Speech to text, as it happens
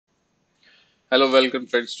Hello, welcome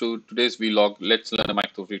friends to today's vlog. Let's learn a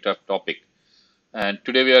Microsoft Graph topic. And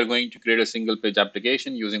today we are going to create a single page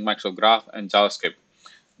application using Microsoft Graph and JavaScript.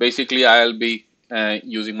 Basically, I'll be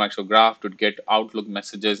using Microsoft Graph to get Outlook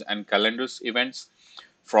messages and calendars events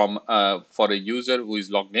from for a user who is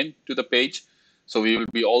logged in to the page. So we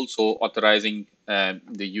will be also authorizing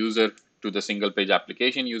the user to the single page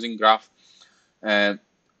application using Graph. Uh,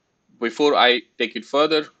 Before I take it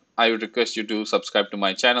further, I would request you to subscribe to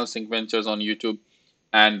my channel, Sync Ventures on YouTube,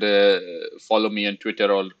 and follow me on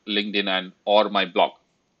Twitter or LinkedIn and or my blog.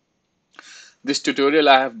 This tutorial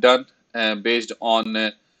I have done based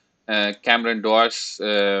on Cameron Doer's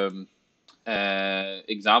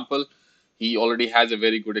example. He already has a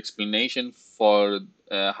very good explanation for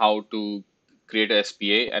how to create a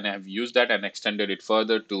SPA, and I have used that and extended it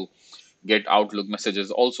further to get Outlook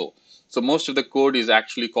messages also. So most of the code is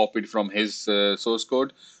actually copied from his source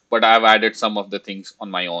code, but I have added some of the things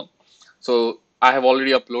on my own. So I have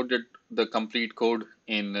already uploaded the complete code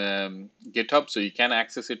in GitHub, so you can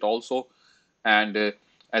access it also. And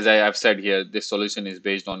as I have said here, this solution is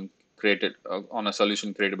based on created on a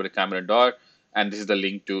solution created by Cameron Doerr, and this is the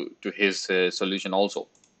link to his solution also.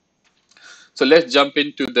 So let's jump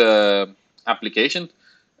into the application.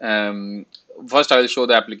 Um, First, I will show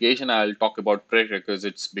the application. I'll talk about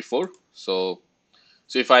prerequisites before. So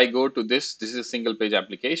if I go to this is a single page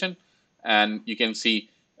application, and you can see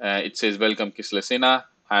it says welcome Kislesina.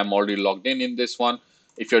 I'm already logged in this one.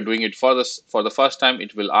 If you're doing it for the first time,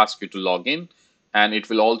 it will ask you to log in, and it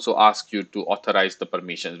will also ask you to authorize the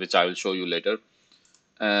permissions, which I will show you later.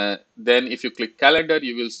 Then if you click calendar,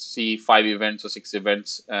 you will see 5 events or 6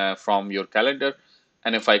 events from your calendar.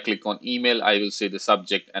 And if I click on email, I will see the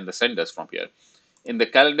subject and the senders from here. In the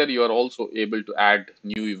calendar, you are also able to add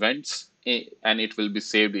new events, and it will be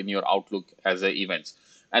saved in your Outlook as a events.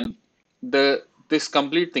 And this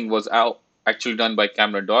complete thing was actually done by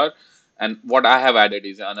Cameron Doerr. And what I have added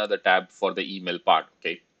is another tab for the email part.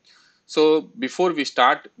 Okay. So before we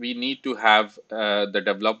start, we need to have the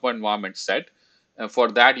developer environment set.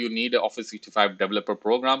 For that, you need an Office 365 developer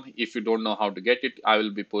program. If you don't know how to get it, I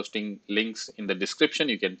will be posting links in the description.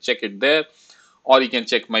 You can check it there, or you can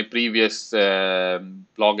check my previous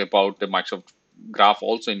blog about the Microsoft Graph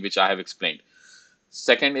also, in which I have explained.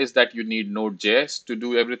 Second is that you need Node.js to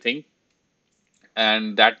do everything,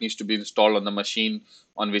 and that needs to be installed on the machine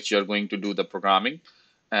on which you're going to do the programming.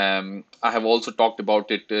 I have also talked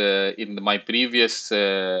about it in my previous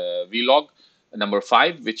vlog, number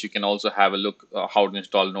 5, which you can also have a look how to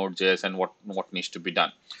install Node.js and what needs to be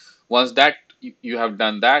done. Once that you have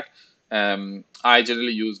done that, I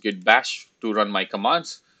generally use git bash to run my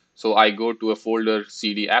commands. So I go to a folder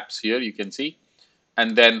cd apps here, you can see,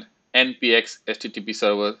 and then npx http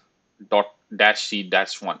server dot dash c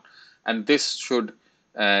dash 1, and this should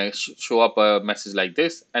show up a message like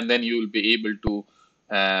this, and then you will be able to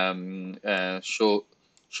show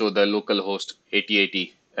the localhost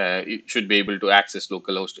 8080. You should be able to access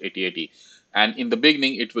localhost 8080, and in the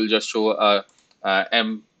beginning it will just show a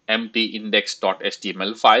empty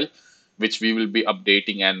index.html file, which we will be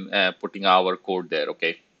updating and putting our code there.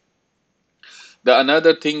 Okay. The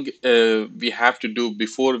another thing we have to do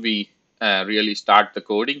before we really start the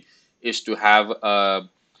coding is to have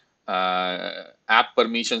app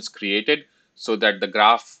permissions created so that the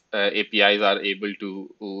graph APIs are able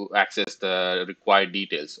to access the required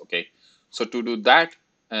details. Okay, so to do that,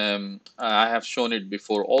 I have shown it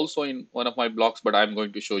before also in one of my blogs, but I'm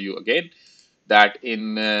going to show you again that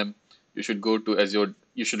in you should go to Azure.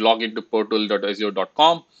 You should log into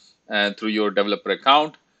portal.azure.com through your developer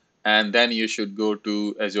account, and then you should go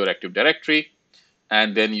to Azure Active Directory,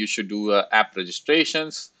 and then you should do app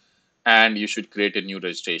registrations, and you should create a new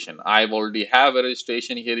registration. I've already have a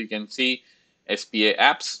registration here. You can see SPA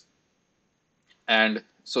apps, and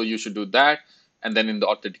so you should do that. And then in the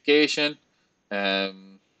authentication,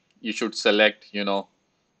 you should select,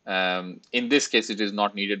 in this case it is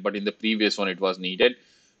not needed, but in the previous one it was needed.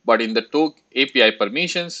 But in the API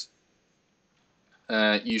permissions,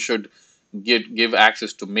 you should give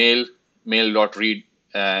access to mail.read,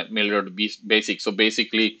 mail.basic. So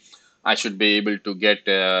basically, I should be able to get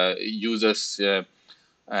users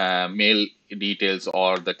mail details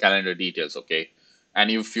or the calendar details. Okay, and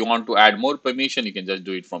if you want to add more permission, you can just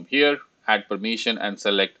do it from here, add permission, and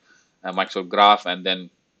select Microsoft Graph, and then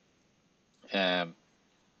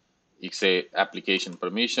you say application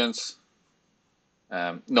permissions.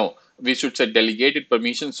 No, we should say delegated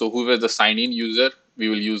permissions. So whoever the sign-in user, we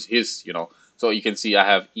will use his, So you can see I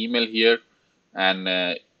have email here,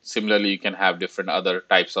 and similarly, you can have different other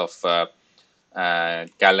types of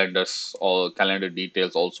calendars or calendar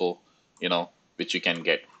details also, which you can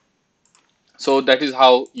get. So that is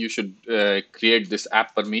how you should create this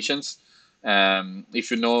app permissions.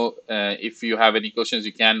 If you know, if you have any questions,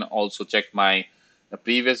 you can also check my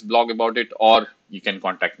previous blog about it, or you can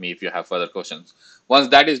contact me if you have further questions. Once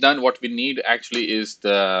that is done, what we need actually is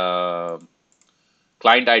the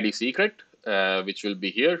client ID secret, which will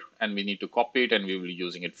be here, and we need to copy it, and we will be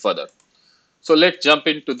using it further. So let's jump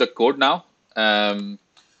into the code now.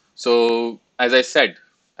 So as I said,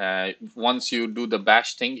 once you do the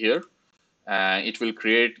bash thing here, it will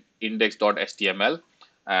create index.html.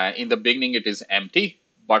 In the beginning, it is empty,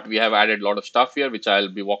 but we have added a lot of stuff here, which I'll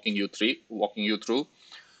be walking you through.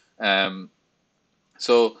 Um,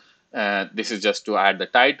 so this is just to add the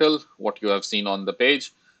title, what you have seen on the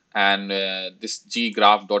page, and this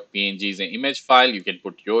ggraph.png is an image file. You can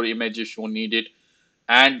put your image if you need it.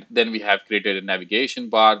 And then we have created a navigation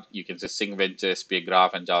bar. You can say Singventure, SPA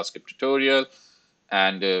Graph and JavaScript tutorial,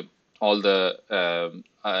 and all the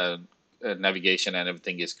navigation and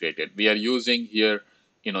everything is created. We are using here,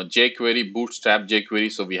 jQuery, Bootstrap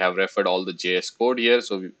jQuery. So we have referred all the JS code here.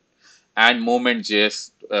 So and Moment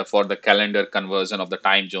JS for the calendar conversion of the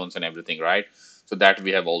time zones and everything, right? So that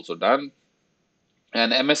we have also done.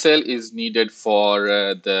 And MSL is needed for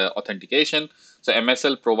the authentication. So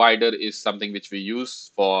MSL provider is something which we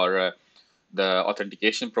use for the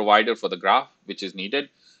authentication provider for the graph, which is needed.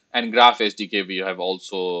 And Graph SDK we have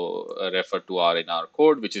also referred to in our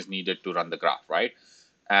code, which is needed to run the graph, right?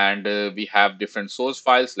 And we have different source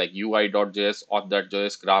files like UI.js,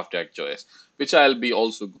 auth.js, graph.js, which I'll be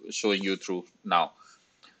also showing you through now.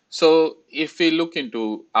 So if we look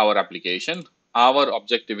into our application, our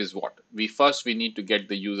objective is what? We need to get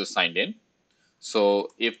the user signed in. So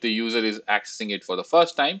if the user is accessing it for the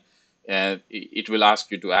first time, it will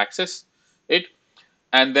ask you to access it.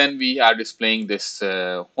 And then we are displaying this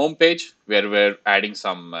home page where we're adding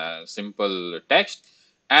some simple text,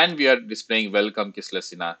 and we are displaying welcome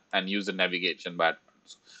Kislesina and user navigation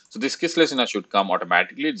buttons. So this Kislesina should come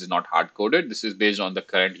automatically. It's not hard coded. This is based on the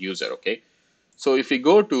current user. Okay. So if we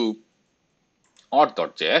go to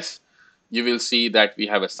auth.js, you will see that we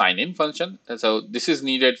have a sign in function. And so this is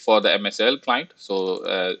needed for the MSL client.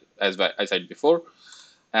 So as I said before,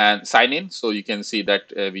 and sign in. So you can see that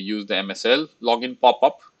we use the MSL login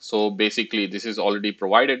pop-up. So basically this is already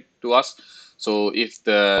provided to us. So if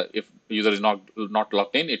the user is not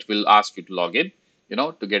logged in, it will ask you to log in,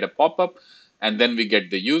 to get a pop-up, and then we get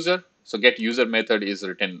the user. So get user method is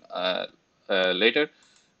written later,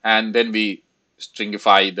 and then we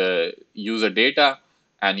stringify the user data,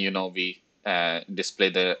 and we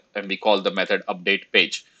display and we call the method update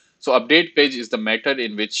page. So update page is the method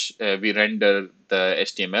in which we render the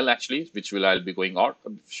HTML actually, which I'll be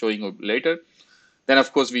showing you later. Then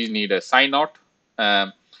of course we need a sign out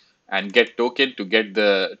and get token to get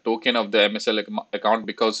the token of the MSL account,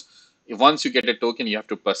 because once you get a token, you have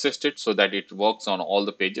to persist it so that it works on all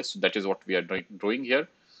the pages. So that is what we are doing here.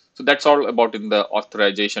 So that's all about in the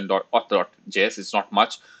authorization.auth.js. It's not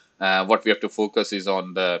much. What we have to focus is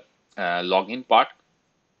on the login part.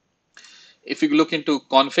 If you look into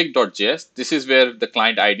config.js, this is where the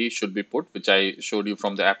client ID should be put, which I showed you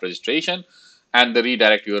from the app registration. And the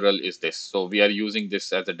redirect URL is this. So we are using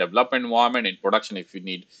this as a development environment. In production, if you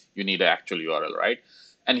need an actual URL, right?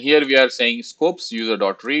 And here we are saying scopes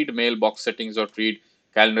user.read, mailbox settings.read,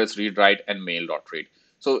 calendars read write, and mail.read.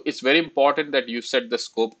 So it's very important that you set the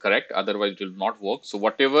scope correct, otherwise it will not work. So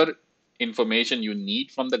whatever information you need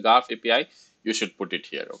from the Graph API, you should put it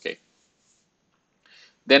here, okay?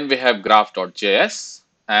 Then we have graph.js,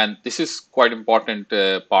 and this is quite important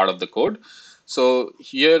part of the code. So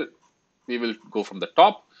here we will go from the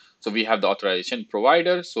top. So we have the authorization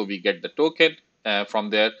provider. So we get the token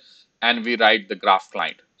from there, and we write the graph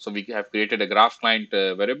client. So we have created a graph client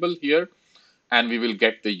variable here, and we will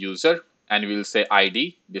get the user, and we will say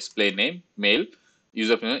ID, display name, mail,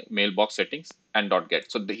 user mailbox settings, and dot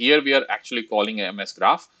get. So here we are actually calling a MS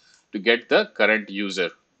graph to get the current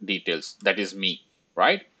user details. That is me,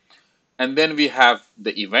 right? And then we have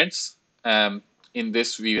the events. In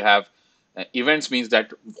this, we have events means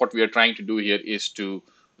that what we are trying to do here is to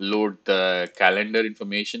load the calendar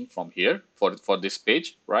information from here for this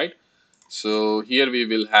page, right? So here we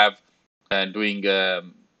will have doing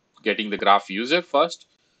getting the graph user first,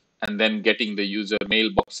 and then getting the user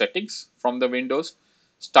mailbox settings from the windows,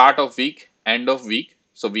 start of week, end of week.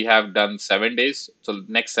 So we have done 7 days. So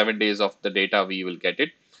next 7 days of the data, we will get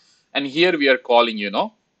it. And here we are calling,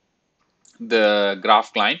 the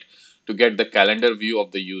graph client to get the calendar view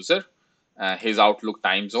of the user, his Outlook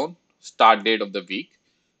time zone, start date of the week,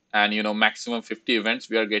 and maximum 50 events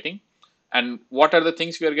we are getting. And what are the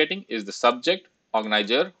things we are getting is the subject,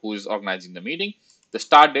 organizer, who is organizing the meeting, the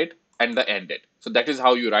start date, and the end date. So that is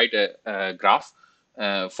how you write a graph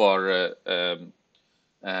uh, for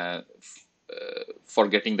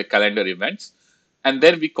getting the calendar events. And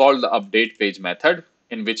then we call the update page method,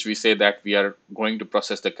 in which we say that we are going to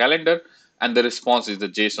process the calendar, and the response is the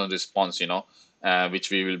JSON response, which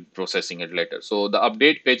we will be processing it later. So the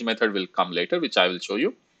update page method will come later, which I will show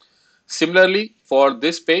you. Similarly, for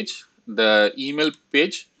this page, the email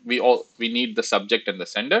page, we need the subject and the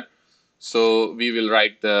sender. So we will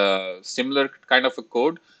write the similar kind of a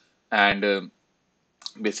code, and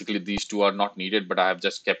basically these two are not needed, but I have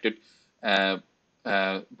just kept it.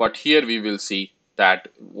 But here we will see that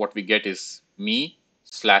what we get is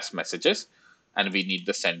me/messages, and we need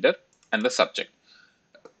the sender and the subject.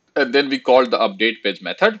 And then we call the update page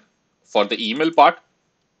method for the email part,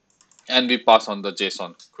 and we pass on the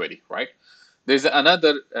JSON query, right? There's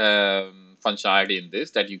another functionality in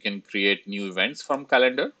this, that you can create new events from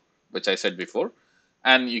calendar, which I said before.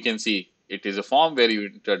 And you can see it is a form where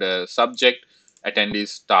you enter the subject, attendees,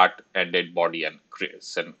 start, ended, body, and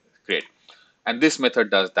create. And this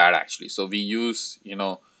method does that actually. So we use,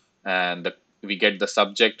 and we get the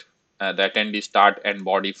subject, the attendee, start, and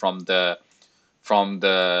body from the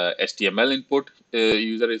HTML input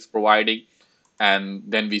user is providing, and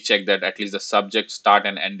then we check that at least the subject, start,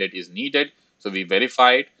 and end date is needed. So we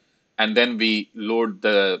verify it, and then we build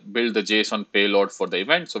the JSON payload for the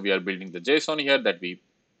event. So we are building the JSON here, that we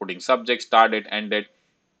putting subject, start date, end date,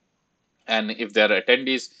 and if there are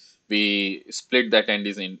attendees, we split the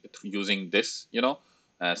attendees in using this,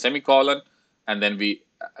 semicolon, and then we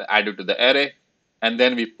add it to the array, and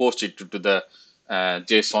then we post it to the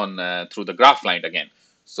JSON through the graph client again.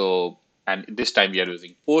 So, and this time we are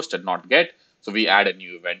using post and not get. So we add a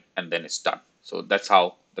new event, and then it's done. So that's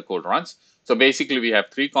how the code runs. So basically we have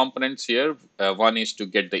three components here. One is to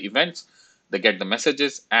get the events, to get the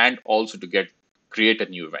messages, and also to create a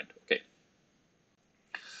new event. Okay.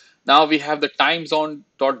 Now we have the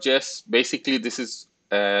timezone.js. Basically, this is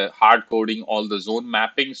hard coding all the zone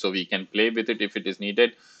mapping, so we can play with it if it is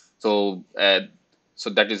needed. So, so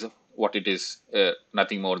that is what it is,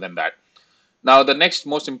 nothing more than that. Now, the next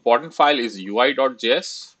most important file is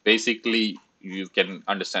UI.js. Basically, you can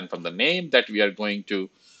understand from the name that we are going to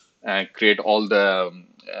create all the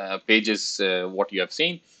pages, what you have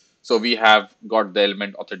seen. So we have got the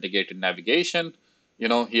element authenticated navigation,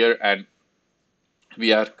 here, and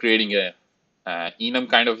we are creating a enum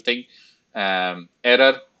kind of thing,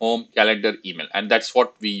 error, home, calendar, email, and that's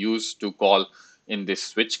what we use to call in this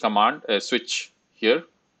switch command, switch here.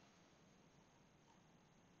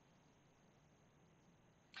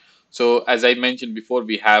 So as I mentioned before,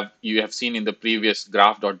 you have seen in the previous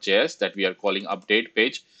graph.js that we are calling update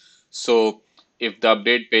page. So if the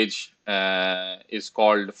update page is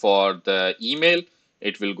called for the email,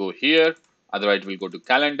 it will go here. Otherwise, it will go to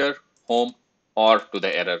calendar, home, or to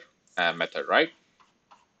the error method, right?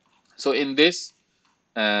 So in this,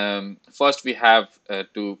 first we have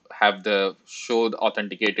to have the show the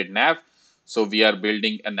authenticated nav. So we are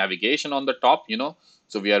building a navigation on the top,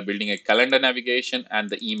 So we are building a calendar navigation and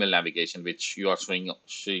the email navigation, which you are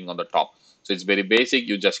showing on the top. So it's very basic.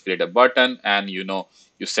 You just create a button, and you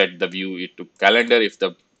set the view it to calendar if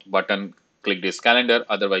the button clicked is calendar.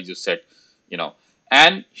 Otherwise, you set,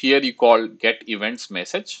 and here you call get events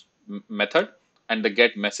method and the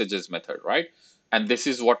get messages method, right? And this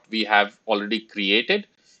is what we have already created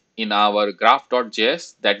in our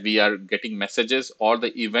graph.js, that we are getting messages or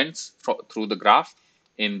the events through the graph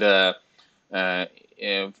in the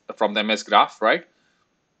from the MS Graph, right?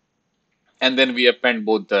 And then we append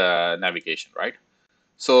both the navigation, right?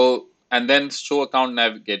 So, and then show account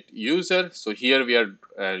navigate user. So here we are,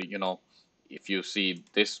 if you see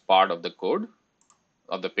this part of the code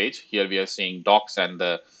of the page, here we are seeing docs and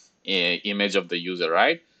the image of the user,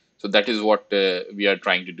 right? So that is what we are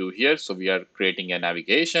trying to do here. So we are creating a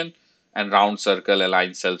navigation and round circle,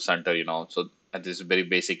 align self center, So this is very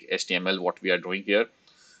basic HTML what we are doing here.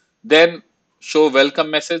 Then show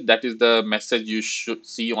welcome message. That is the message you should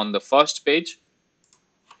see on the first page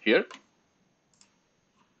here.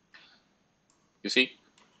 You see,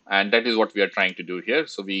 and that is what we are trying to do here.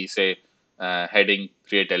 So we say heading,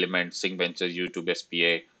 create element, sync ventures, YouTube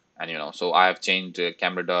SPA, and so I have changed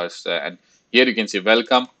camera does, and here you can see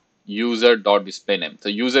welcome user dot display name. So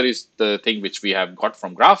user is the thing which we have got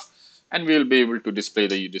from graph, and we will be able to display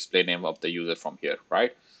the display name of the user from here,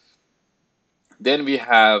 right? Then we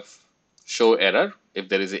have show error. If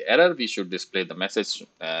there is an error, we should display the message,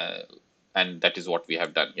 and that is what we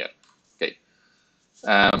have done here. Okay.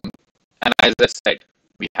 And as I said,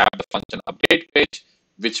 we have the function update page,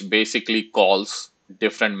 which basically calls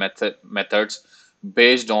different methods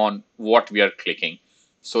based on what we are clicking.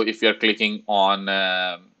 So if you're clicking on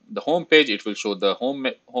the home page, it will show the home.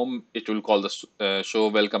 It will call the show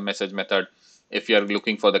welcome message method. If you're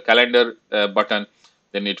looking for the calendar button,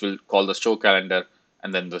 then it will call the show calendar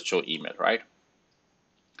and then the show email, right?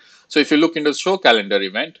 So if you look into the show calendar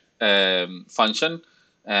event function,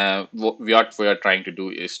 what we are trying to do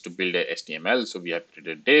is to build a HTML. So we have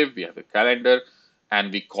created a div, we have a calendar,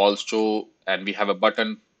 and we call show, and we have a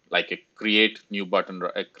button like a create new button,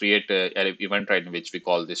 create a event, right, in which we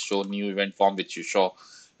call this show new event form, which you show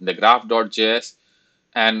in the graph.js,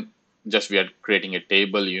 and just we are creating a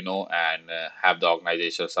table, and have the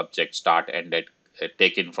organization subject start and that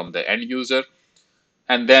taken from the end user.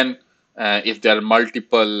 And then if there are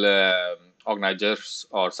multiple organizers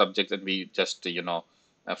or subjects, and we just,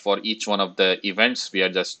 for each one of the events, we are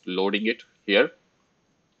just loading it here.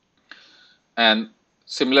 And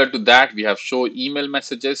similar to that, we have show email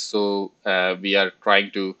messages. So we are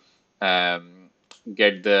trying to um,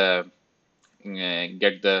 get the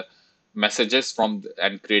get the messages from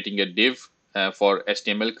and creating a div for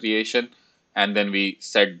HTML creation. And then we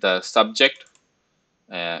set the subject,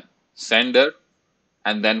 sender,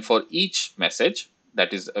 and then for each message,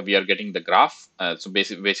 that is we are getting the graph. So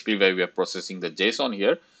basically where we are processing the JSON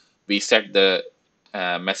here, we set the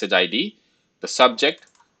message ID, the subject,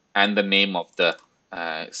 and the name of the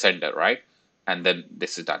sender, right? And then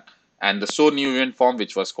this is done. And the show new event form,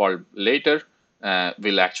 which was called later,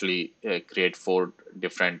 will actually create four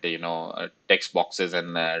different text boxes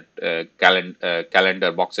and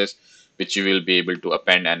calendar boxes, which you will be able to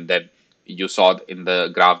append. And then you saw in the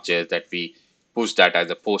graph.js that we push that as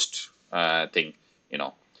a post thing, you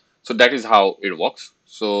know. So that is how it works.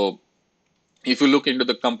 So if you look into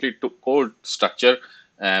the complete code structure,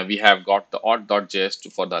 we have got the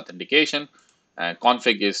auth.js for the authentication.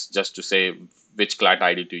 Config is just to say which client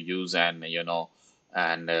ID to use, and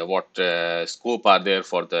what scope are there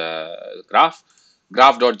for the graph.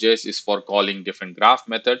 Graph.js is for calling different graph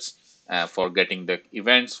methods, for getting the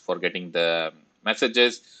events, for getting the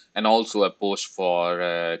messages, and also a post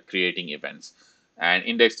for creating events. And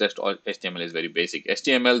index.html is very basic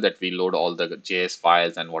HTML that we load all the JS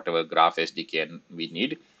files and whatever graph SDK we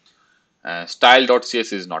need.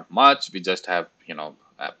 Style.cs is not much. We just have,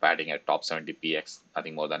 padding at top 70px,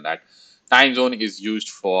 nothing more than that. Time zone is used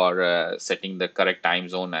for setting the correct time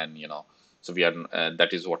zone, and, so we are, that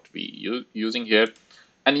is what we using here.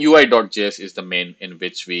 And UI.js is the main in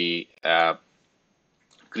which we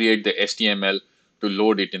create the HTML to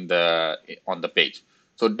load it in the on the page.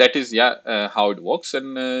 So that is, how it works.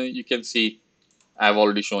 And you can see I've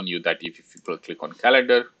already shown you that if you click on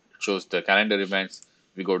calendar, it shows the calendar events.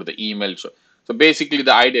 We go to the email. So basically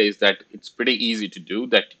the idea is that it's pretty easy to do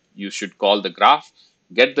that. You should call the graph,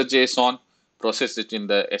 get the JSON, process it in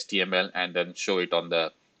the HTML, and then show it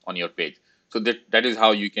on your page. So that is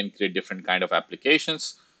how you can create different kind of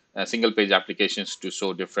applications, single page applications to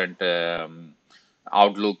show different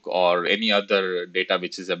Outlook or any other data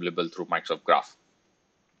which is available through Microsoft Graph.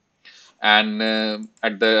 And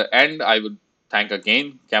at the end, I would thank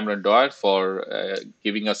again Cameron Doyle for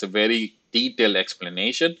giving us a very detailed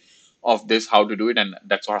explanation of this, how to do it. And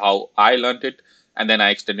that's how I learned it. And then I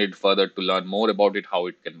extended further to learn more about it, how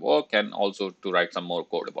it can work, and also to write some more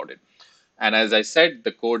code about it. And as I said,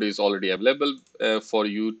 the code is already available for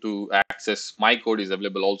you to access. My code is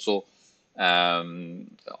available also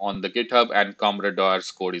on the GitHub, and Comrade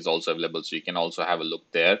Doyle's code is also available. So you can also have a look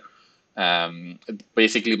there.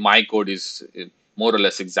 Basically, my code is more or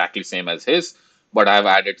less exactly same as his, but I've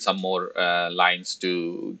added some more lines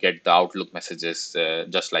to get the Outlook messages,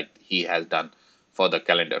 just like he has done for the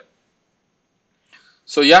calendar.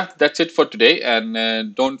 So yeah, that's it for today.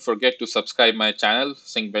 And don't forget to subscribe my channel,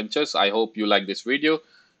 Sync Ventures. I hope you like this video.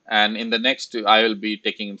 And in the next, I will be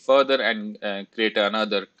taking it further and create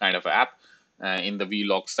another kind of app in the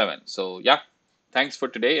Vlog 7. So yeah, thanks for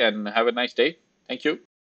today and have a nice day. Thank you.